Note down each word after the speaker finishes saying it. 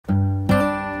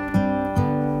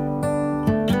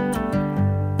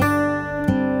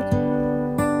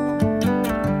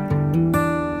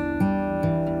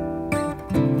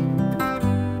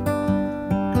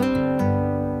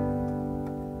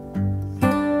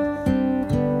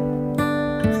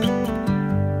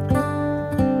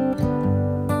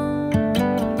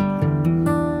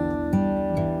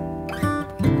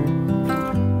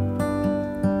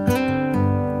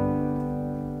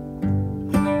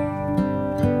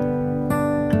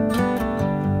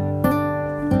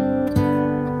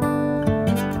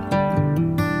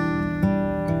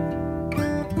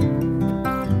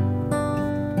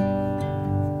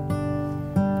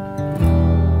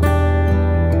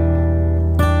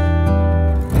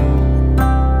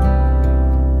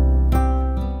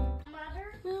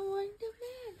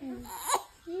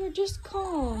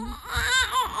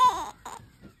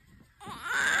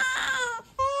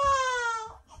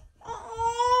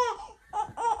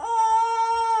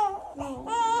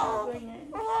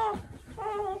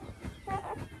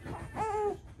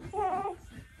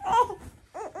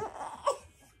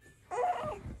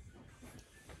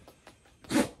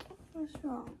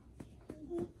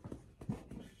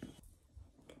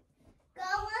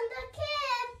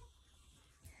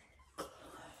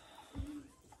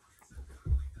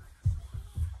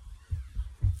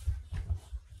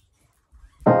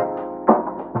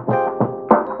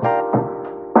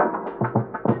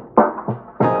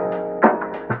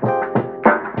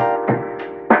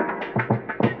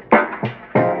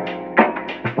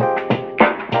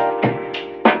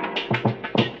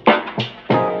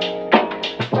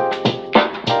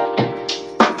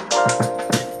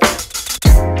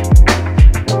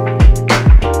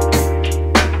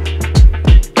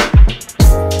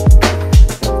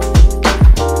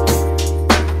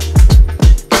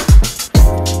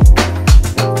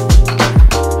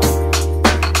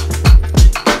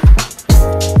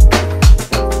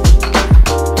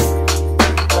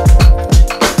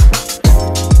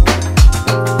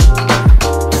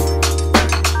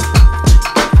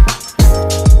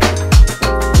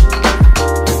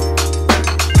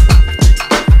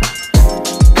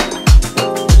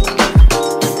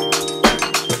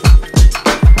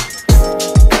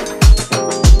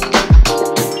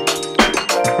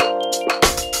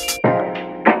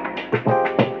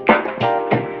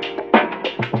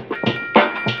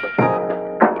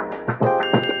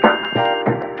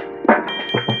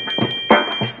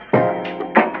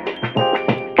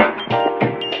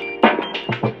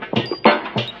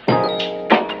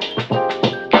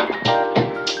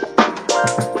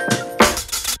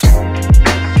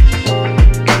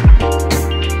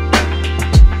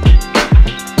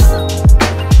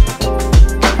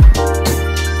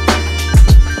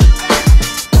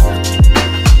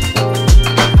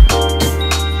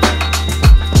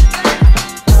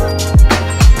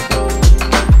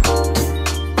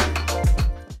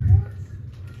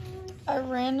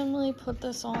put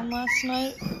this on last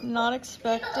night, not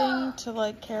expecting to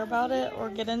like care about it or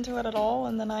get into it at all,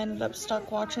 and then I ended up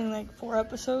stuck watching like 4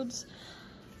 episodes.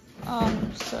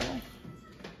 So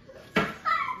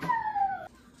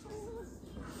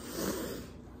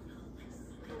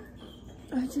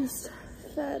I just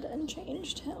fed and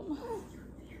changed him.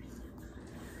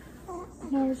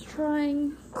 And I was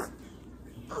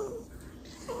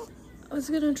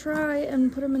gonna try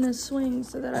and put him in his swing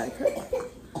so that I could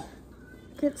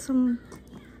get some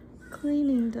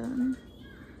cleaning done.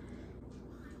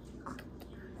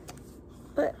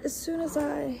 But as soon as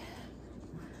I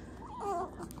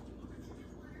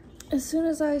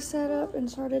sat up and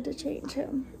started to change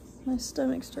him, my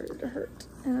stomach started to hurt.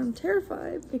 And I'm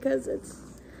terrified because it's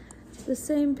the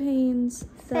same pains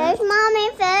that... Fish,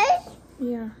 Mommy, fish?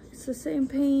 Yeah, it's the same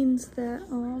pains that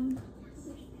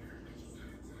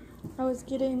I was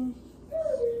getting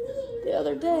the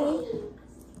other day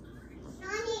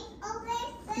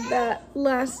that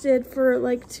lasted for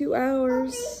like 2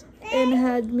 hours and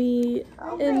had me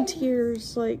in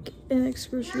tears, like in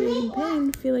excruciating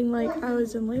pain, feeling like I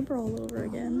was in labor all over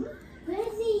again.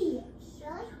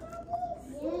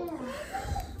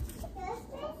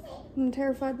 I'm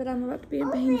terrified that I'm about to be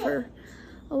in pain for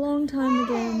a long time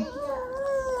again.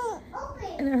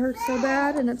 And it hurts so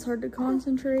bad, and it's hard to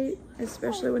concentrate,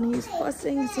 especially when he's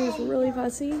fussing, because he was really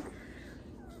fussy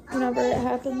whenever it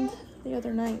happened the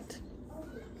other night.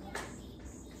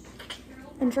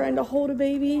 And trying to hold a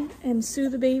baby and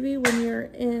soothe a baby when you're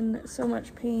in so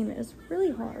much pain is really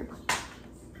hard.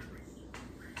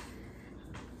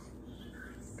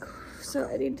 So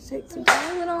I need to take some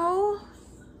Tylenol,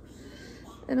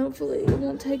 and hopefully it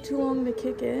won't take too long to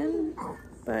kick in,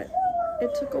 but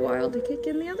it took a while to kick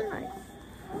in the other night.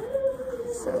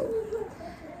 So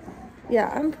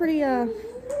yeah, I'm pretty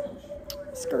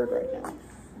scared right now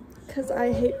because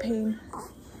I hate pain,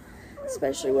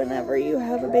 especially whenever you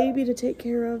have a baby to take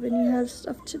care of and you have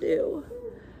stuff to do.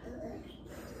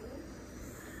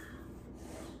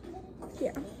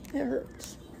 Yeah, it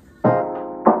hurts.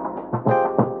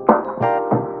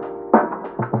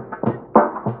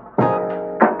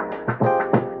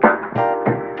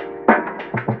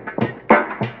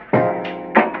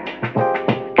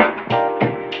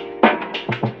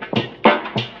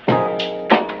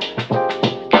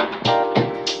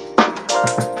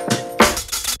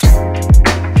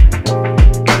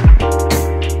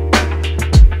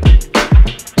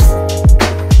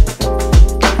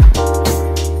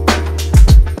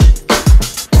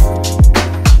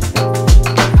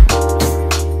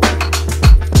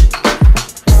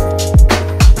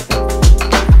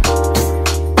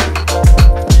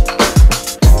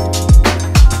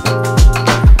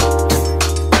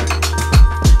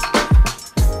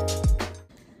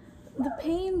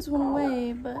 Went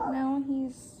away, but now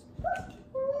he's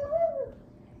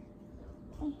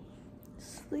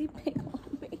sleeping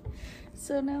on me,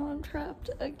 so now I'm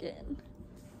trapped again.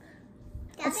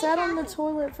 I sat on the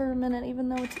toilet for a minute, even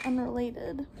though it's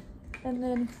unrelated, and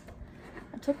then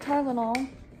I took Tylenol,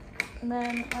 and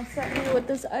then I sat here with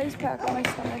this ice pack on my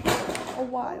stomach for a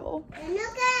while.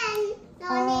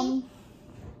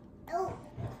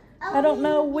 I don't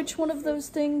know which one of those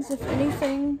things, if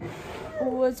anything,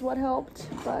 was what helped,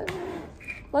 but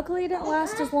luckily it didn't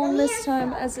last as long this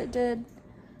time as it did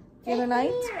the other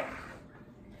night,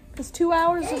 because 2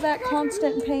 hours of that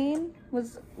constant pain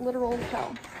was literal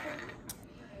hell.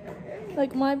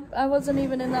 Like I wasn't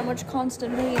even in that much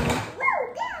constant pain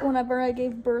whenever I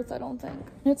gave birth, I don't think.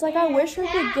 It's like I wish I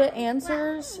could get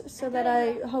answers so that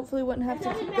I hopefully wouldn't have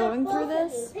to keep going through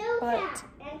this, but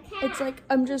it's like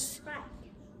I'm just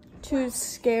too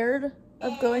scared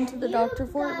of going to the doctor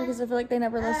for it because I feel like they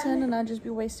never listen and I'd just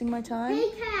be wasting my time.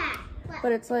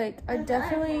 But it's like, I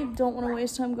definitely don't want to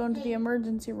waste time going to the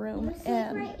emergency room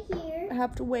and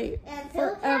have to wait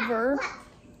forever.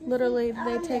 Literally,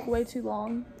 they take way too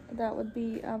long. That would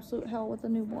be absolute hell with a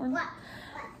newborn.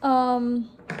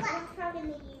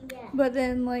 But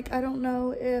then, like, I don't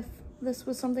know if this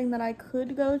was something that I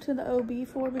could go to the OB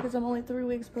for because I'm only 3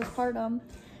 weeks postpartum.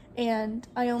 And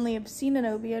I only have seen an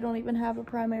OB. I don't even have a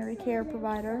primary care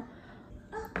provider.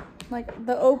 Like,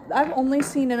 I've only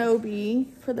seen an OB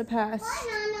for the past,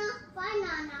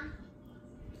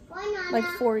 like,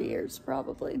 4 years,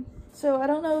 probably. So I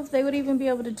don't know if they would even be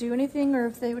able to do anything or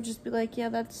if they would just be like, yeah,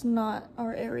 that's not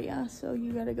our area, so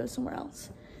you gotta go somewhere else.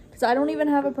 Because I don't even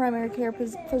have a primary care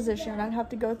physician. I'd have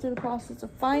to go through the process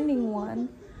of finding one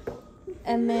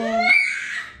and then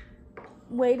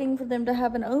waiting for them to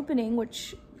have an opening,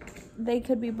 which they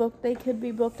could be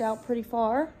booked out pretty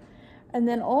far. And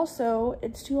then also,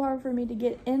 it's too hard for me to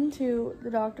get into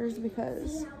the doctors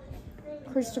because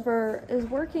Christopher is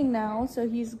working now, so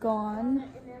he's gone.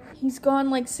 He's gone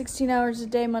like 16 hours a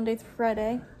day, Monday through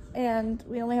Friday, and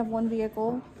we only have one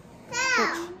vehicle,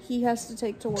 which he has to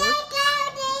take to work.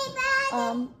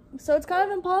 So it's kind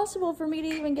of impossible for me to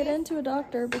even get into a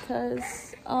doctor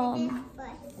because I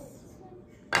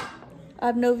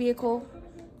have no vehicle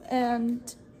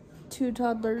and 2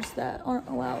 toddlers that aren't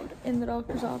allowed in the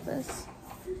doctor's office.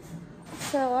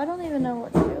 So I don't even know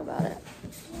what to do about it.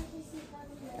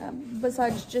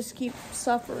 Besides just keep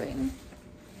suffering.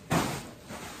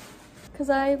 Cause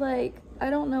I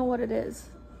don't know what it is.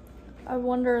 I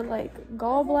wonder like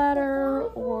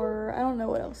gallbladder or I don't know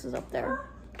what else is up there.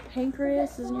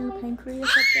 Pancreas, isn't your pancreas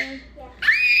up there?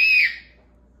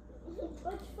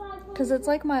 Cause it's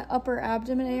like my upper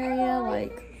abdomen area,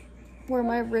 like where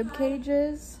my rib cage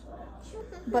is.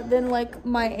 But then like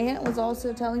my aunt was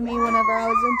also telling me whenever I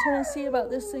was in Tennessee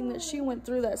about this thing that she went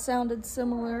through that sounded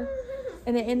similar.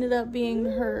 And it ended up being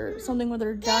something with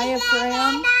her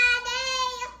diaphragm.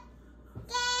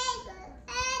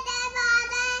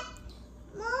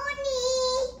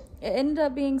 It ended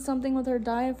up being something with her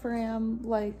diaphragm,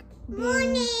 like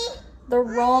being the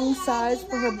wrong size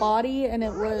for her body, and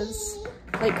it was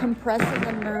like compressing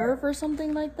a nerve or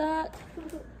something like that.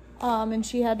 And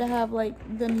she had to have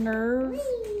like the nerve,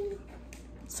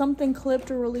 something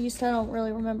clipped or released. I don't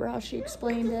really remember how she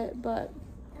explained it, but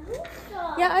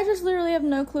yeah, I just literally have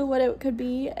no clue what it could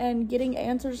be, and getting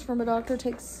answers from a doctor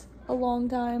takes a long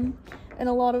time and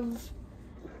a lot of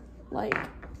like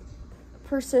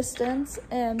persistence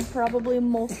and probably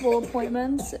multiple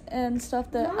appointments and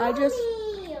stuff that I just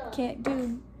can't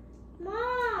do.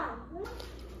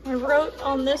 I wrote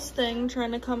on this thing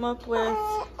trying to come up with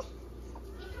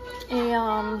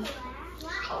a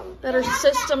better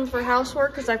system for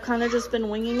housework because I've kind of just been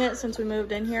winging it since we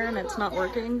moved in here and it's not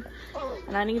working,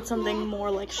 and I need something more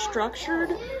like structured.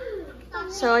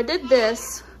 So I did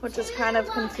this, which is kind of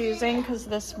confusing because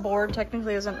this board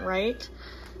technically isn't right.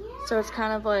 So it's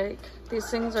kind of like these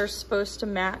things are supposed to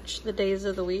match the days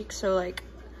of the week. So like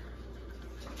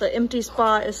the empty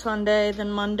spot is Sunday,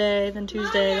 then Monday, then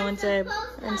Tuesday, then Wednesday,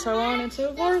 and so on and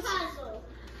so forth.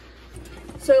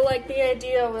 So like the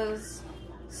idea was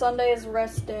Sunday is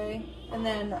rest day, and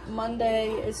then Monday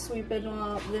is sweeping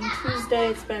up, then Tuesday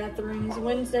it's bathrooms,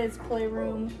 Wednesday it's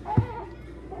playroom.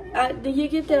 Do you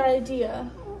get the idea?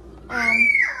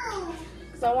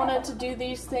 Because I wanted to do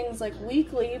these things like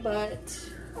weekly, but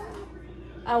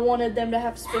I wanted them to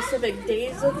have specific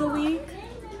days of the week,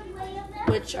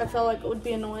 which I felt like it would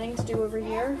be annoying to do over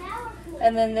here.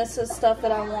 And then this is stuff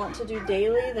that I want to do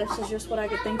daily. This is just what I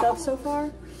could think of so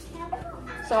far.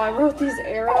 So I wrote these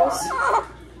arrows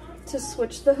to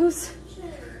switch those.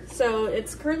 So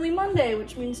it's currently Monday,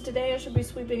 which means today I should be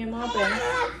sweeping and mopping.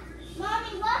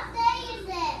 Mommy, what day is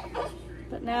it?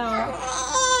 But now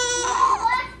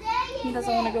he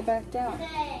doesn't want to go back down.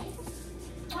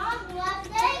 Mommy, what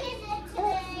day is it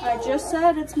today? I just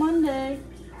said it's Monday.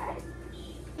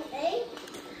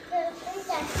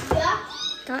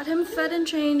 Got him fed and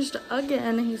changed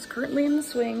again. He's currently in the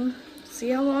swing.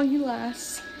 See how long he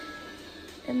lasts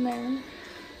in there.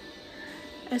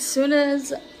 As soon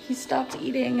as he stopped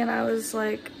eating and I was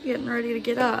like getting ready to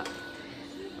get up,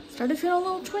 started feeling a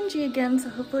little twingy again, so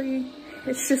hopefully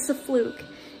it's just a fluke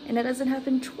and it doesn't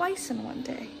happen twice in one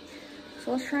day.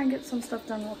 So let's try and get some stuff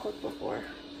done real quick before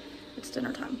it's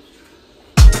dinner time.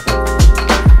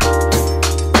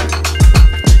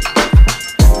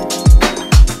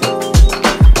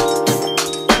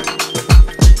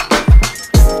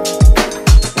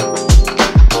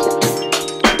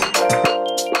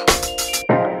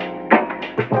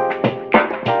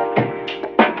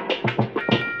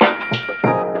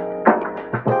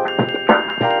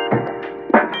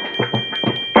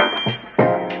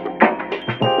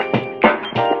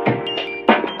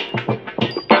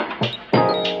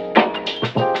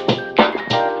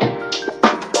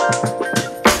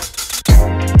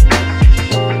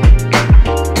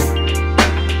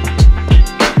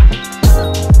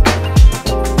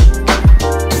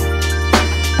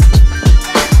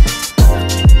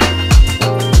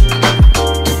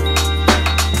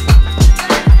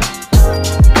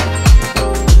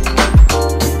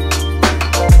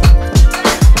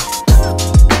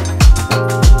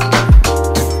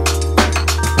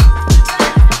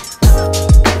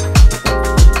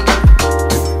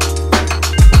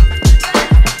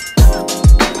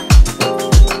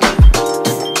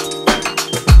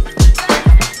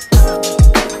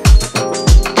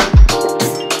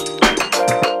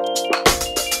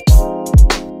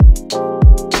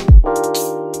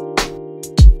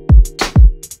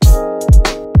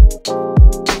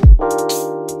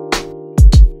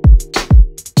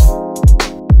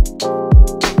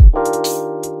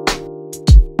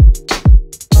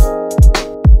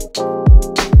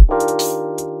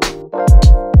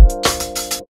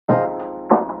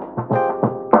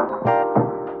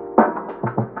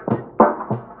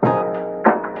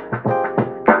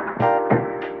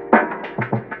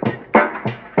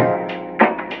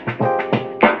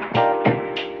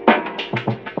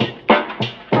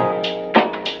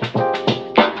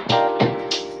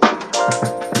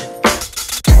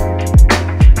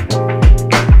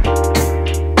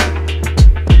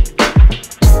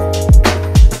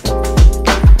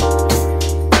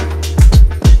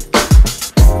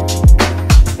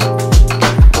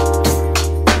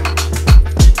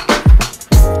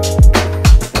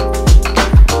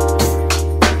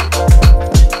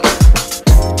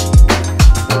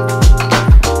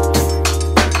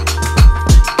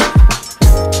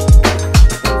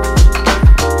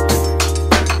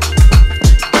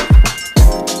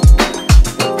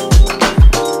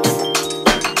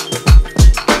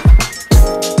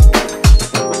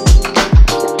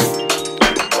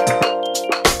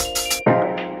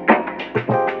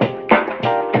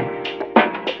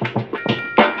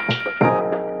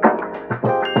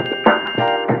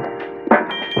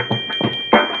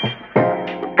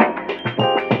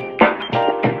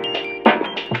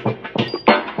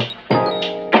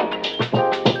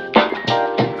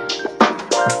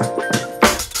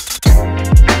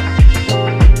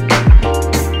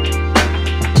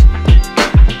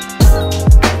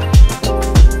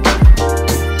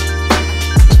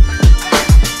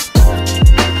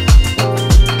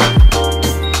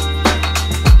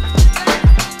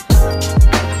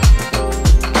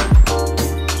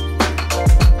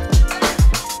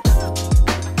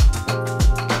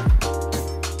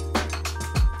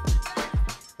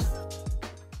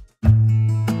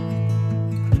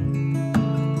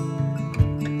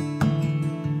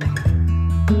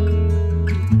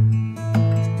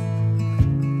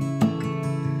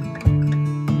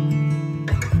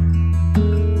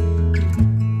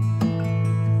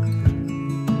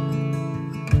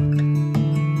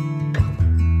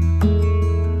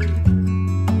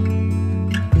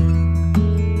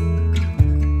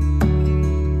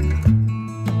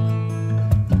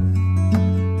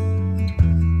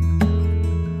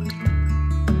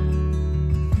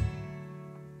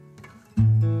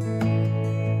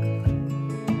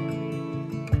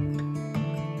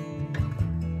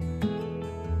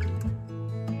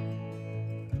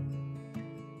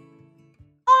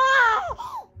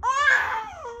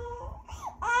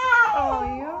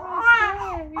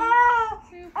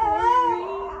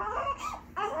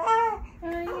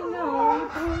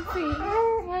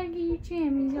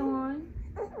 Jammies on.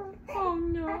 Oh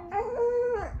no.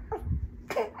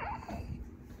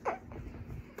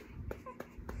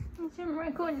 Is it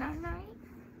really good night night?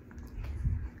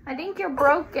 I think you're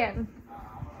broken.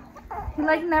 He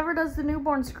like never does the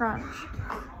newborn scrunch.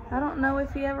 I don't know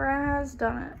if he ever has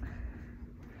done it.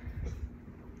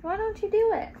 Why don't you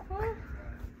do it? Huh?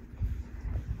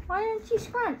 Why don't you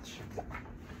scrunch?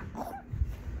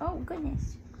 Oh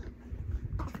goodness.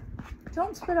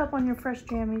 Don't spit up on your fresh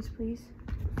jammies, please.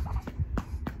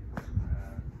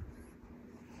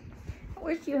 I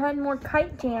wish you had more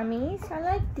kite jammies. I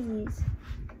like these.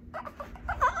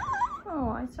 Oh,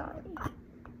 I saw it.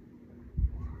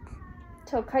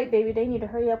 Tell Kite Baby they need to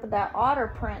hurry up with that otter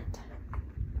print.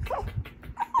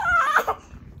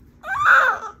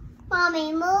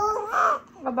 Mommy, move.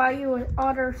 I'll buy you an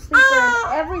otter sleeper in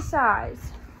every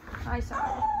size. I saw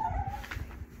it.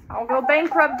 I'll go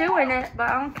bankrupt doing it, but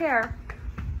I don't care.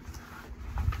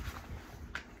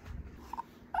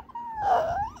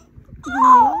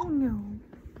 No, no.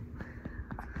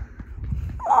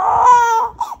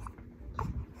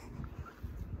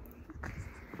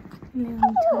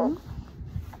 Little tongue.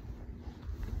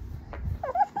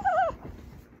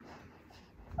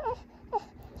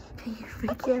 Can you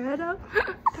pick your head up?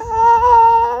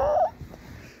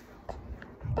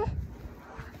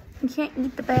 You can't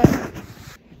eat the bag.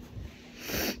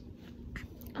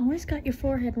 Always got your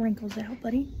forehead wrinkles out,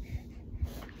 buddy.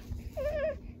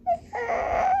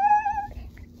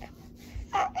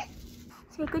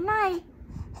 Say good night.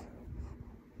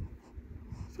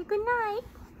 Say good night.